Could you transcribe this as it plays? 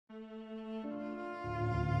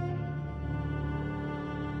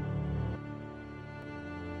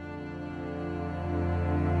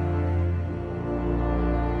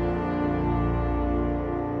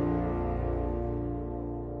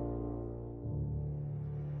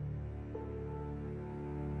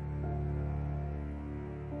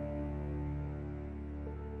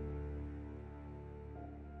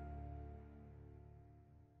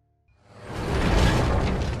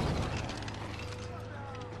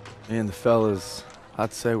Me and the fellas,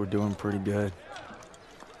 I'd say we're doing pretty good.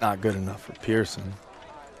 Not good enough for Pierson,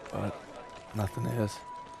 but nothing is.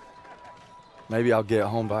 Maybe I'll get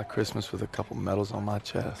home by Christmas with a couple medals on my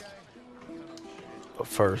chest. But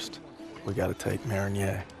first, we gotta take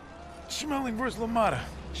Marigny. Schmeling versus LaMotta.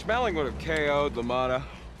 Schmeling would have KO'd LaMotta.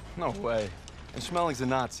 No way. And Schmeling's a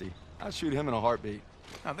Nazi. I'd shoot him in a heartbeat.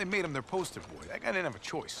 Now, they made him their poster boy. That guy didn't have a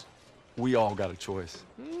choice. We all got a choice.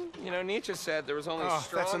 You know, Nietzsche said there was only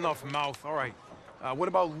strong... That's enough mouth. All right. What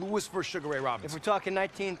about Lewis versus Sugar Ray Robinson? If we're talking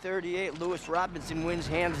 1938, Lewis Robinson wins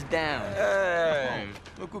hands down. Hey!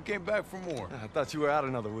 Look who came back for more. I thought you were out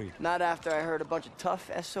another week. Not after I heard a bunch of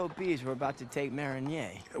tough SOBs were about to take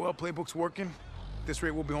Marigny. Yeah, well, playbook's working. At this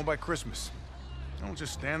rate, we'll be home by Christmas. Don't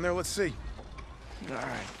just stand there. Let's see. All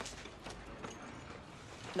right.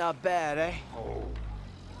 Not bad, eh? Oh.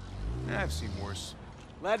 I've seen worse.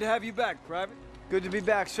 Glad to have you back, Private. Good to be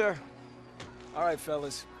back, sir. All right,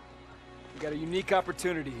 fellas. We got a unique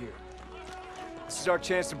opportunity here. This is our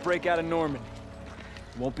chance to break out of Normandy.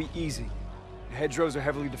 It won't be easy. The hedgerows are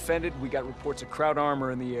heavily defended. We got reports of Kraut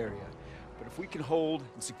armor in the area. But if we can hold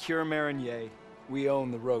and secure Marigny, we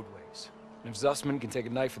own the roadways. And if Zussman can take a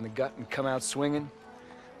knife in the gut and come out swinging,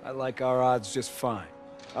 I like our odds just fine.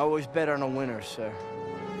 Always bet on a winner, sir.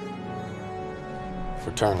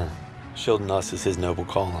 For Turner, shielding us is his noble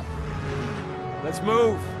calling. Let's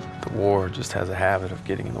move. The war just has a habit of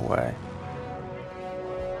getting in the way.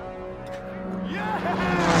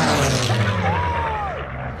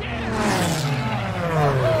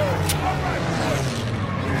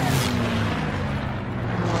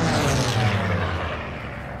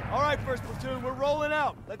 All right, first platoon, we're rolling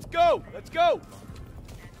out. Let's go. Let's go.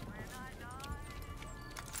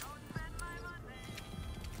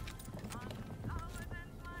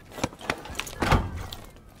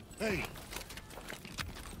 Hey.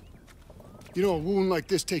 You know, a wound like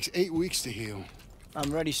this takes 8 weeks to heal.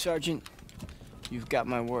 I'm ready, Sergeant. You've got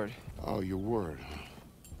my word. Oh, your word, huh?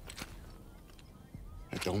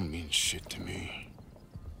 That don't mean shit to me.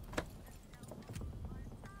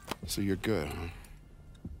 So you're good, huh?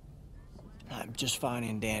 I'm just fine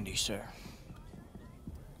and dandy, sir.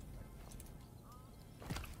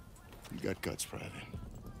 You got guts, Private.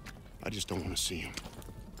 I just don't want to see them.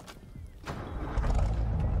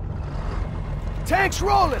 Tanks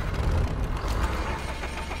rolling!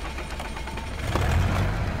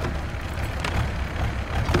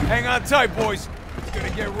 Hang on tight, boys. It's gonna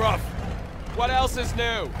get rough. What else is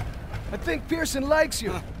new? I think Pierson likes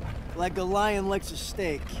you. Like a lion likes a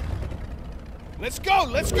steak. Let's go!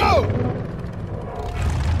 Let's go!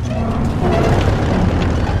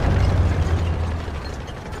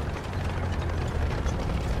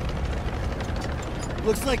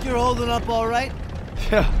 Looks like you're holding up all right.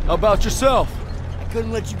 Yeah, how about yourself? I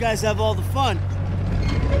couldn't let you guys have all the fun.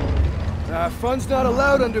 Fun's not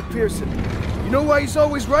allowed under Pierson. You know why he's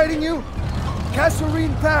always writing you?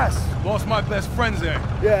 Kasserine Pass. Lost my best friends there.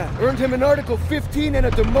 Yeah, earned him an Article 15 and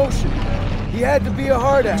a demotion. He had to be a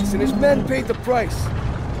hard ass, and his men paid the price.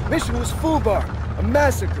 Mission was Fubar, a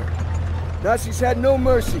massacre. Nazis had no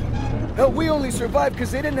mercy. Hell, we only survived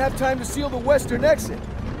because they didn't have time to seal the western exit.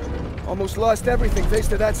 Almost lost everything thanks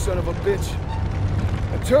to that son of a bitch.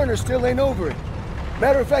 And Turner still ain't over it.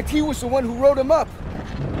 Matter of fact, he was the one who wrote him up.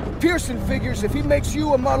 Pierson figures if he makes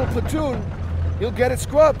you a model platoon, he'll get it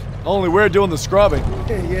scrubbed. Only we're doing the scrubbing.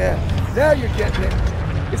 Yeah, now you're getting it.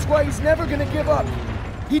 It's why he's never gonna give up.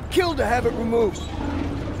 He'd kill to have it removed.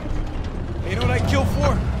 Hey, you know what I'd kill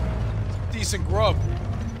for? Decent grub.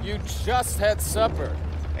 You just had supper.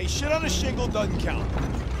 Hey, shit on a shingle doesn't count.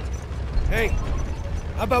 Hey,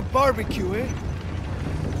 how about barbecue, eh?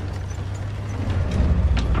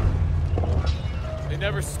 They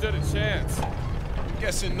never stood a chance. I'm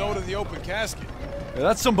guessing no to the open casket. Yeah,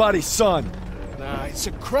 that's somebody's son. Nah, it's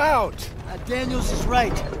a crowd. Daniels is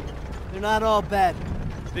right. They're not all bad.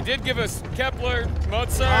 They did give us Kepler,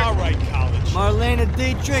 Mozart. All right, college. Marlena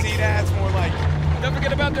Dietrich. See, that's more like it. Don't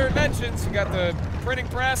forget about their inventions. You got the printing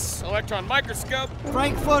press, electron microscope.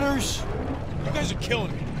 Frankfurters. You guys are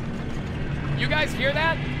killing me. You guys hear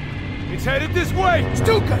that? It's headed this way.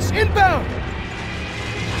 Stukas, inbound!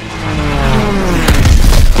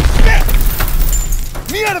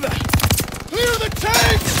 Me out of there! Clear the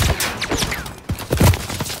tanks!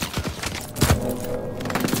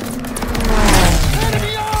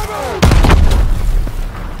 Enemy armor!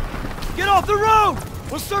 Get off the road!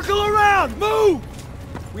 We'll circle around! Move!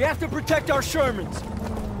 We have to protect our Shermans.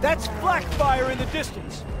 That's flak fire in the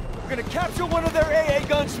distance. We're gonna capture one of their AA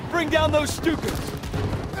guns to bring down those Stukas.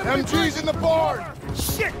 MG's in the barn!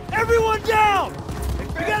 Shit! Everyone down!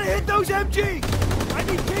 We gotta hit those MGs! I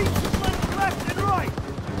need teams to flank left and right!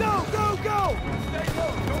 Go!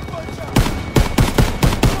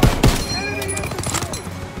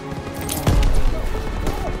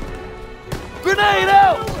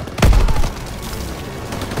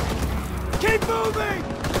 moving!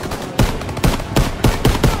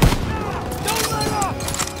 Don't let up!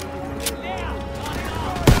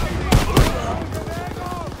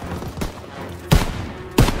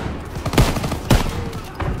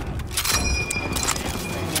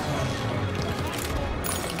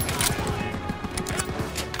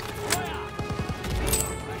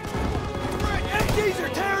 MDs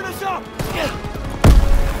are tearing us up!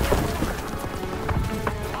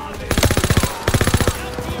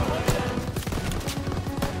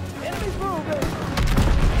 Enemies moving!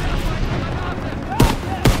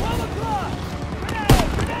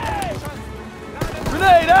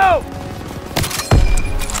 Grenade out!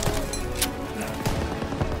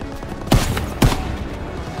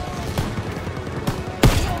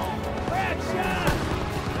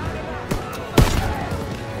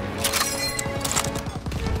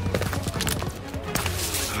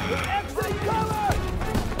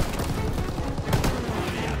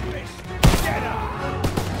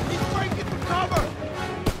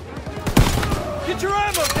 Get your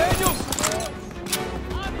ammo, Daniels!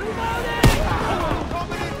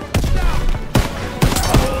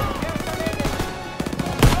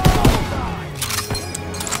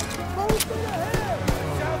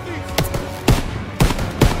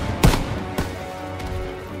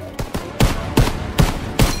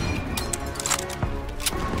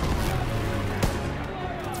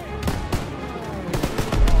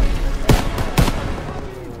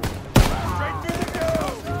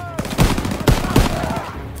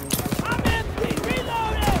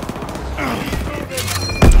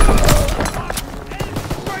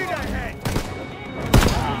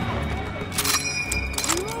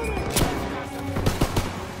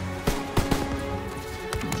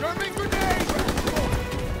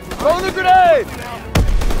 Throw the grenade!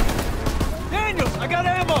 Daniels, I got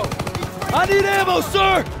ammo! I need ammo,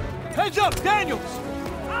 sir! Heads up, Daniels!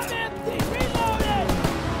 I'm empty! Reloaded!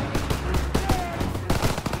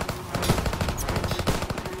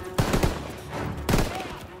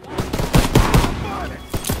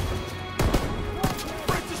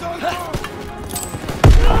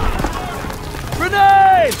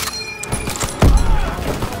 Grenade!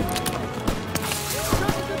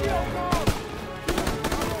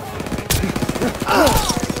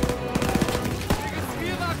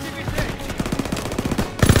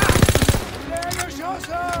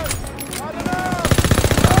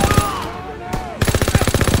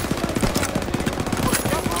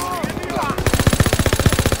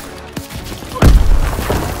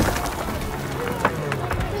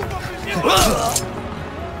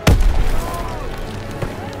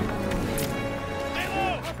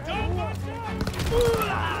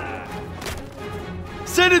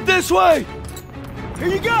 Send it this way! Here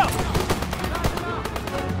you go!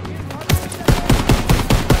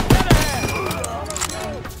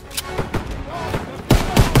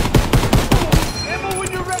 Ammo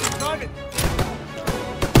when you're ready, Private!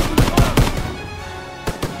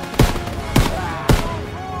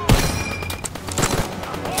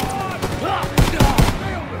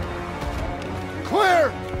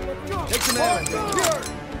 Clear! Take some ammo.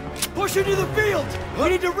 Push into the field! We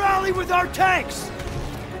need to rally with our tanks!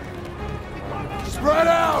 Spread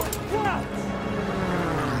out!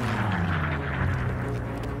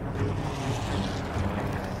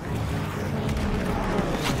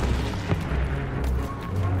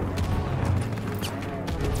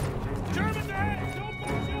 German tanks! Don't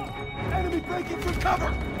push up! Enemy breaking through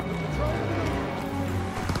cover!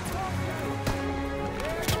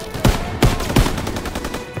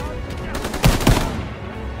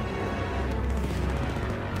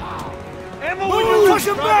 Ammo when you push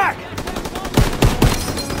them back!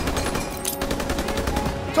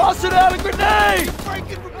 Toss it out, a grenade!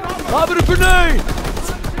 Lob it a grenade!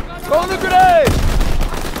 Throw the grenade!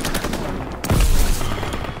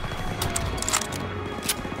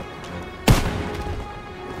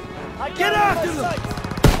 Get after them!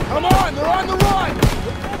 Come on, they're on the run!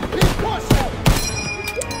 Keep pushing!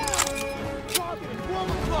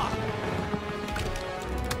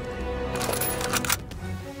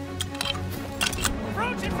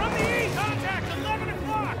 Approaching from the east! Contact 11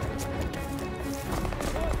 o'clock!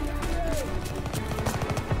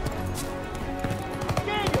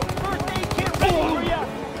 Daniel, first aid kit ready for ya!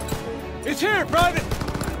 It's here, Private!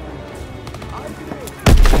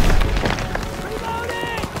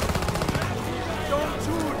 Reloading! Don't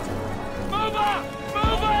shoot! Move up!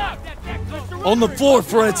 Move up! On the floor,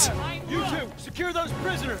 Fritz! You two, secure those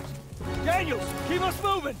prisoners! Daniels, keep us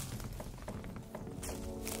moving!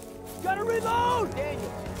 Gotta reload!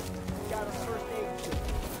 Daniels, got a first aid kit.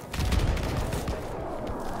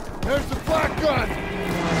 There's the black gun!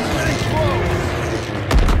 Getting close!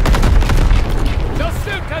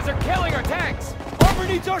 Stukas are killing our tanks! Armor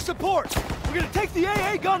needs our support! We're gonna take the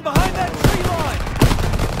AA gun behind that tree line!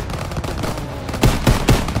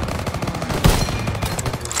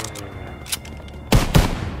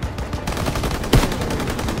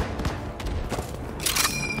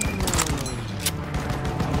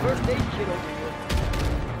 First aid kit over here.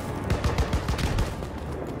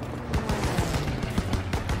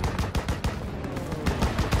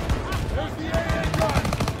 There's the AA gun!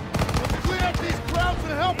 Let's clean up these crowds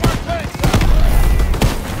and help our tanks!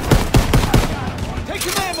 Take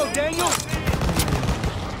some ammo, Daniel!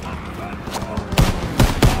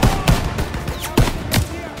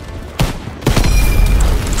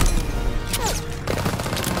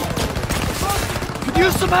 Could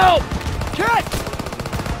use some help! Catch!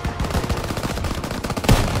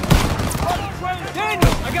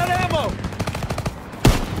 Daniel, I got ammo!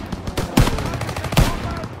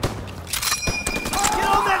 Get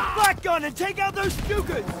on that flak gun and take out those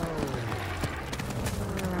Stukas!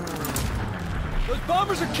 Those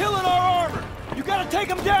bombers are killing our armor! You gotta take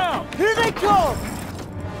them down! Here they come!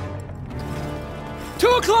 2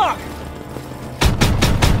 o'clock!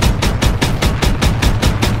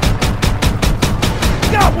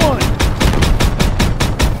 Got one!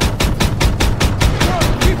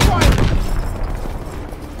 Keep firing!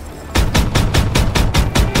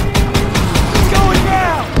 Going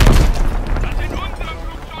down!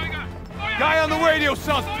 Guy on the radio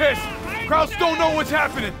sounds pissed! Crowds don't know what's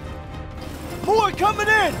happening! More coming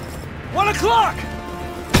in! 1 o'clock!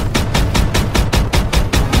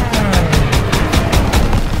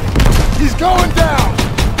 He's going down!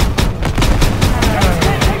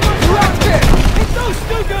 Direct it! Hit those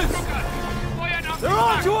Stukas! They're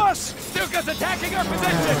on to us! Stukas attacking our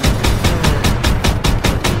position!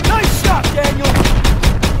 Nice shot, Daniel!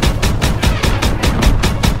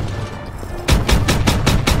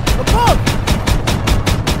 Above!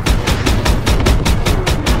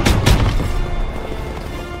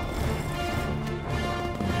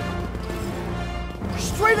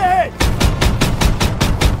 Straight ahead!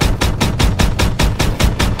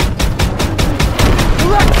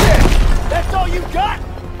 Direct hit! That's all you got?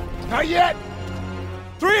 Not yet!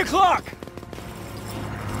 3 o'clock!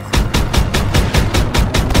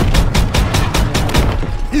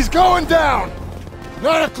 He's going down!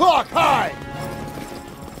 9 o'clock, high!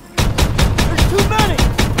 There's too many!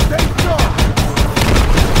 Stay sharp!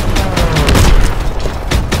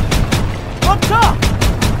 Up top!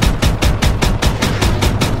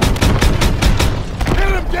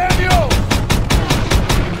 Hit him, Daniel!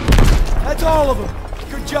 That's all of them.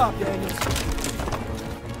 Good job, Daniels.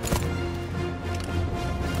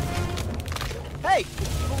 Hey,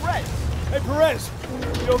 Perez. Hey, Perez.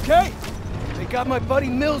 You okay? They got my buddy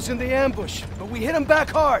Mills in the ambush, but we hit him back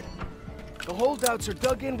hard. The holdouts are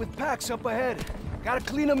dug in with packs up ahead. Gotta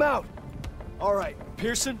clean them out. All right,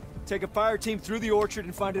 Pierson, take a fire team through the orchard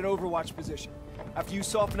and find an overwatch position. After you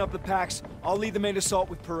soften up the packs, I'll lead the main assault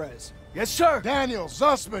with Perez. Yes, sir. Daniel,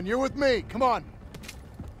 Zussman, you're with me. Come on.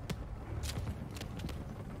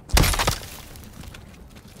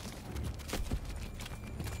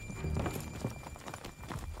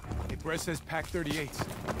 Hey, Brett says Pack 38s.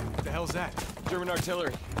 What the hell's that? German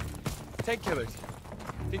artillery. Tank killers.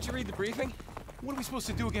 Didn't you read the briefing? What are we supposed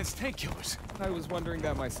to do against tank killers? I was wondering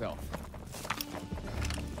that myself.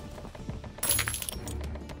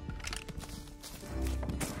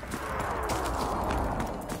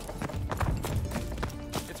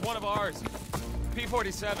 It's one of ours.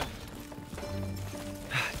 P-47.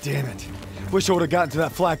 Damn it. Wish I would have gotten to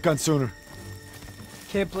that flak gun sooner.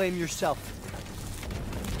 Can't blame yourself.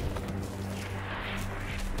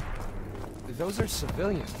 Those are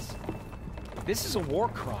civilians. This is a war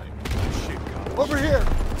crime. Shit, God. Over here!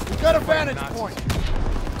 We've got a vantage point!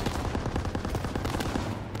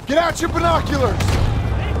 Get out your binoculars!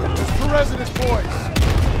 There's Perez and his boys.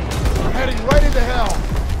 We're heading right into hell.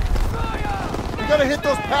 We gotta hit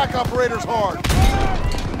those pack operators hard.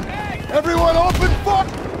 Everyone open fuck!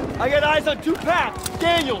 I got eyes on 2 packs.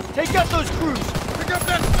 Daniels, take out those crews. Pick up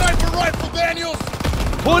that sniper rifle, Daniels!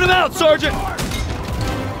 Point them out, Sergeant.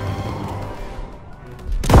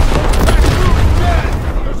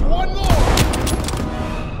 There's one more!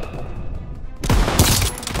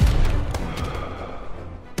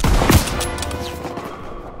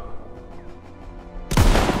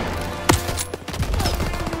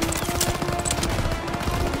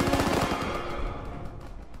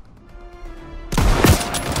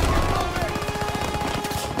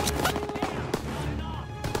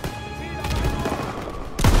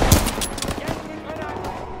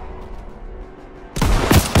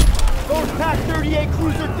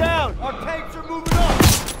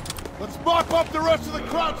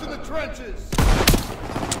 drops in the trenches!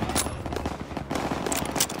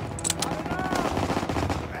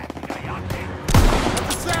 At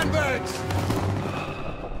the sandbags!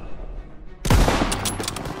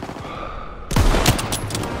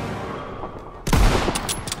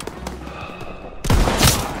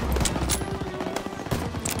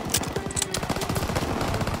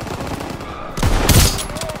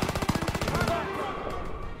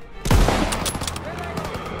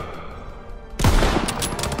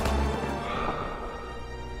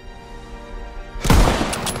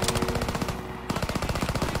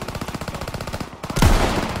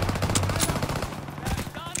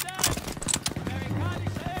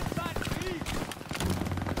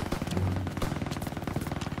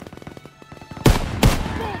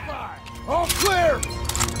 All clear!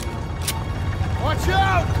 Watch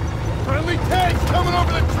out! Friendly tanks coming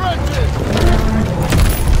over the trenches!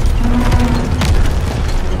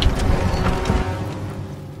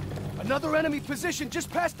 Another enemy position just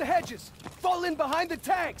past the hedges. Fall in behind the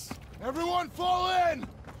tanks. Everyone fall in!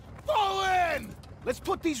 Fall in! Let's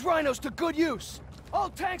put these rhinos to good use. All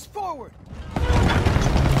tanks forward.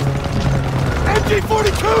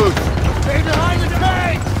 MG-42s! Stay behind the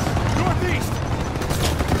tanks! Northeast!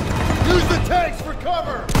 Use the tanks for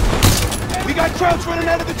cover! We got Krauts running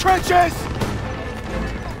out of the trenches!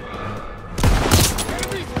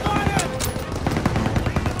 Enemy spotted!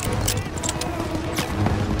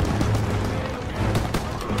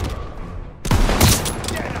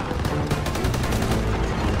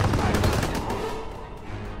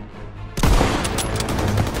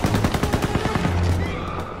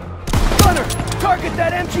 Gunner, target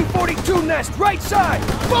that MG-42 nest, right side!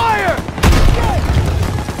 Fire!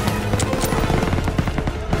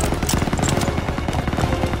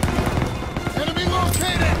 Enemy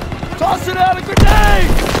located! Tossing out a grenade!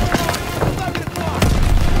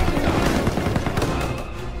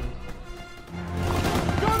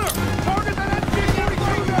 Gunner! Target that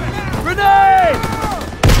MG-42 nest! Grenade!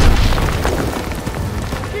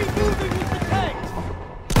 Keep moving with the tanks!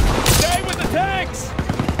 Stay with the tanks!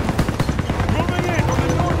 Moving in from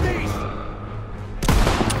the northeast!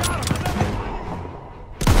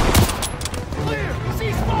 Clear!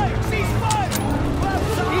 Cease fire! Cease fire!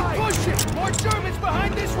 Keep pushing! More Germans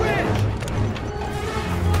behind this ridge!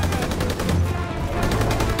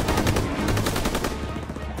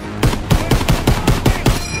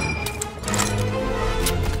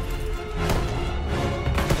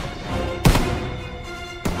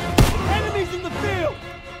 Enemies in the field!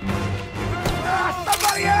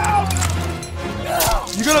 Somebody help!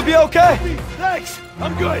 You gonna be okay? Thanks!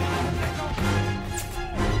 I'm good!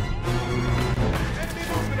 Enemy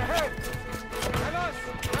movement ahead! At us!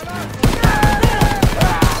 At us!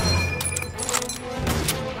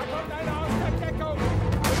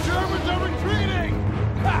 The Germans are retreating!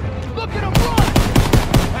 Ha! Look at him run!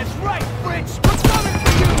 That's right, Fritz! We're coming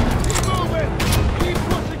for you! Keep moving! Keep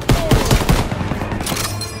pushing forward!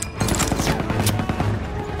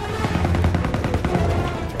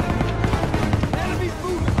 Enemies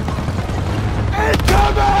moving!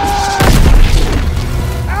 Incoming!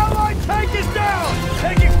 Allied tank is down!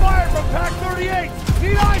 Taking fire from Pack 38!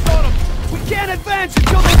 Need eyes on them! We can't advance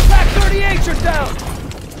until those Pack 38s are down!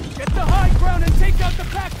 Get the high ground and take out the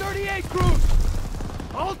Pack 38 crews!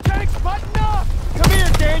 All tanks button up! Come here,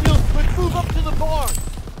 Daniels! Let's move up to the barn!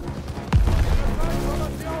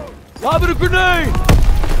 Lob it a grenade!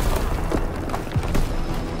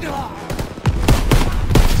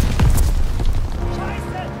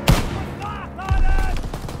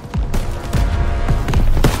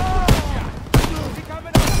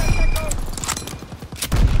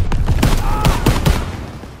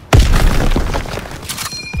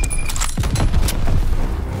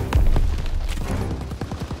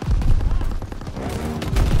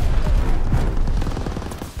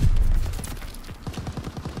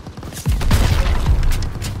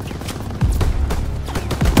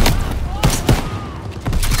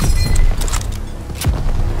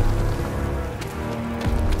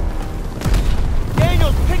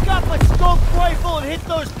 Hit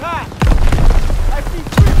those packs! I see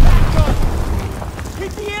 3 pack guns!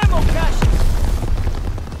 Hit the ammo caches!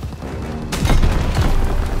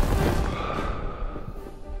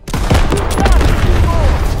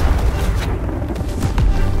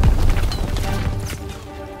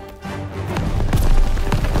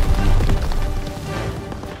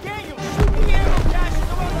 Daniel, shoot the ammo caches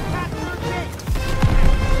around the pack 38!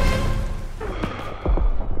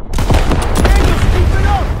 Daniel, keep it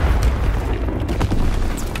up!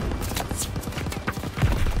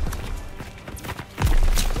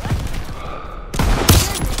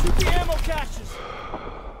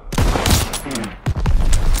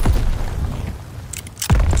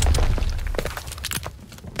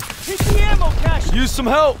 caches! Use some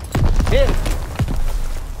help! Hit!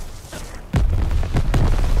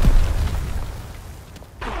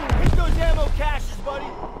 Hit those ammo caches, buddy!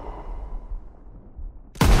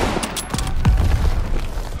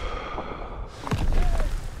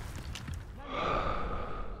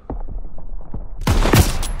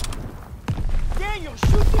 Daniel,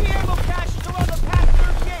 shoot the ammo caches around the pack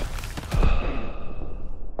 38!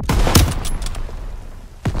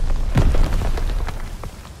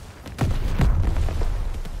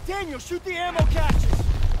 Daniel, shoot the ammo caches!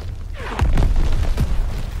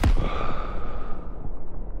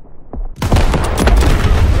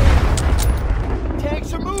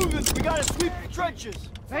 Tanks are moving! We gotta sweep the trenches!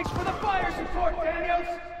 Thanks for the fire support, Daniels!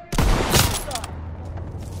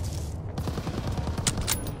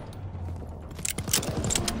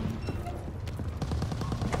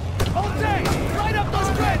 All day! Light up those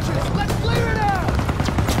trenches! Let's clear it out!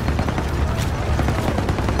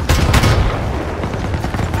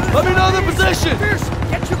 Let me know the position! Pierson,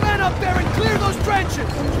 get your men up there and clear those trenches!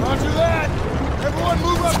 Roger that! Everyone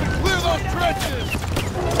move up and clear those trenches!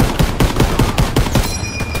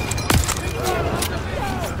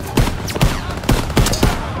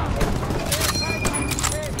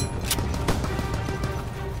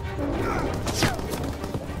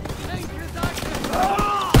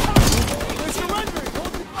 They're surrendering!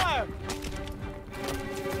 Hold the fire!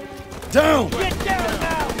 Down! Get down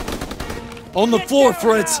now! On the floor,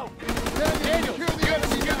 Fritz! Daniel, secure the enemy!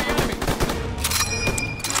 Secure the enemy!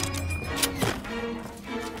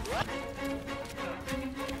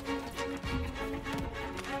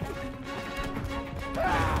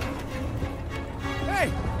 Hey,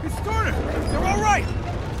 it's Turner. They're all right.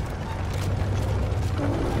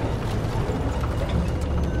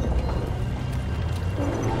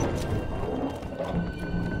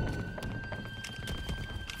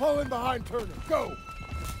 Fall in behind Turner. Go!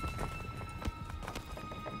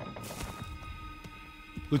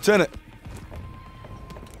 Lieutenant.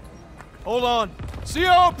 Hold on.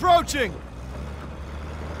 CO approaching!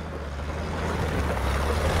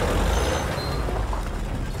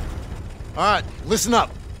 All right, listen up.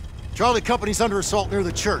 Charlie Company's under assault near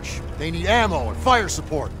the church. They need ammo and fire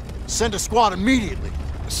support. Send a squad immediately.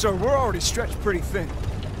 Sir, we're already stretched pretty thin.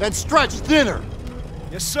 Then stretch thinner.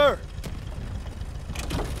 Yes, sir.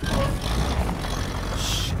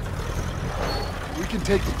 We can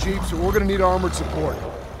take the jeep, so we're gonna need armored support.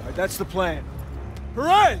 All right, that's the plan.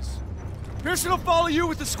 Perez! Pierson will follow you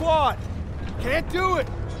with the squad. Can't do it!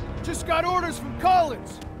 Just got orders from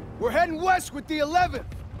Collins. We're heading west with the 11th.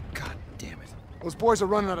 God damn it. Those boys are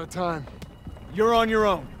running out of time. You're on your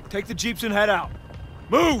own. Take the jeeps and head out.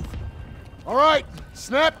 Move! All right,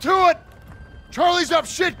 snap to it! Charlie's up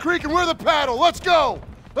shit creek and we're the paddle. Let's go!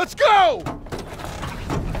 Let's go!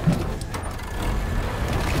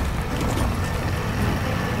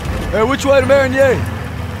 Hey, which way to Marigny?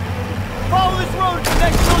 Follow this road until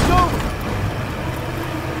next goes over!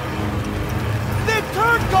 Big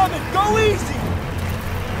turn coming! Go easy!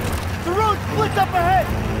 The road splits up ahead!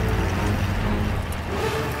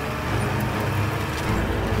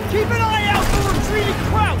 Keep an eye out for retreating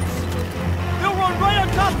Krauts! They'll run right on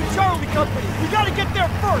top of Charlie Company! We gotta get there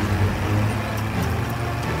first!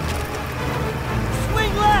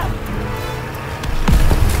 Swing left!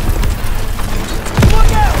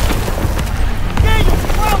 Look out! Daniel,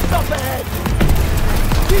 Krauts up ahead!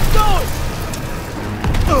 Keep going!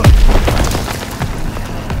 Go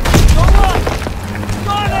right!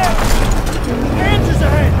 Got it! Andrews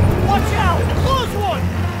ahead! Watch out! Close one!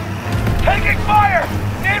 Taking fire!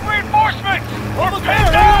 Need reinforcements! We're pinned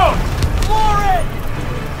Hang down! on! Floor it!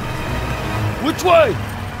 Which way?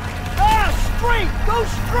 Ah! Straight! Go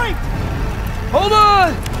straight! Hold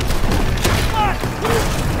on! Ah,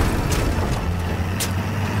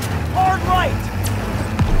 hard right!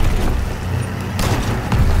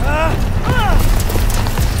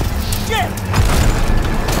 Shit!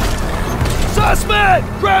 Zussman!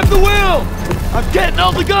 Grab the wheel! I'm getting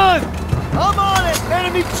on the gun! I'm on it!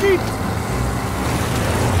 Enemy chief!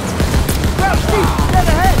 Grab chief! Dead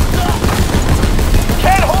ahead!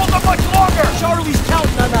 Can't hold them much longer! Charlie's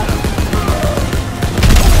counting on that!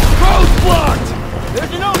 Road's blocked!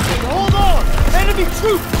 There's an opening! Hold on! Enemy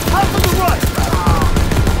troops! Out to the right!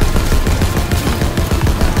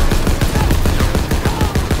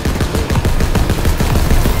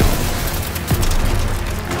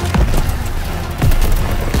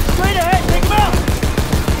 Straight ahead! Take him out!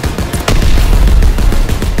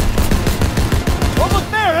 Almost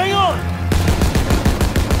there! Hang on!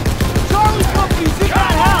 Charlie Company's in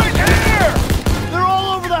that house! Here! They're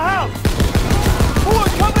all over the house! More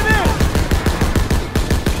coming in!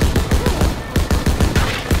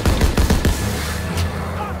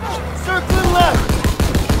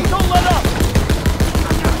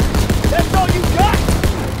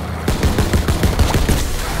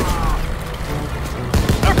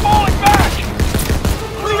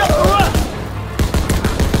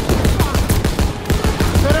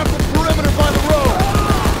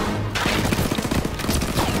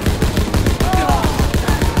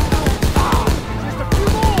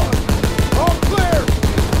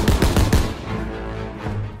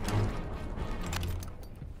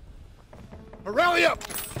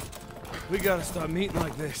 We gotta stop meeting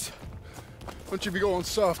like this. Don't you be going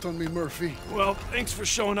soft on me, Murphy. Well, thanks for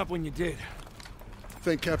showing up when you did.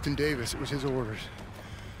 Thank Captain Davis. It was his orders.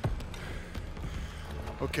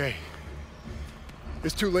 Okay.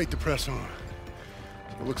 It's too late to press on.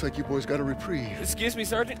 It looks like you boys got a reprieve. Excuse me,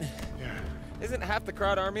 Sergeant? Yeah. Isn't half the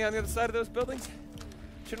crowd army on the other side of those buildings?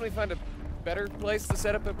 Shouldn't we find a better place to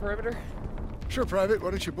set up a perimeter? Sure, Private.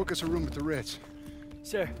 Why don't you book us a room at the Ritz?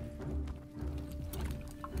 Sir.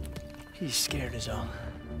 He's scared as all.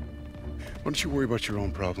 Why don't you worry about your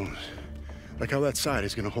own problems? Like how that side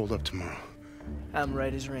is gonna hold up tomorrow. I'm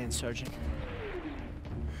right as rain, Sergeant.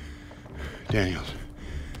 Daniels,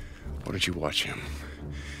 why don't you watch him?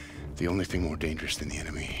 The only thing more dangerous than the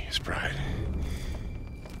enemy is pride.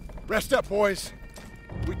 Rest up, boys.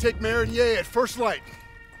 We take Marigny at first light.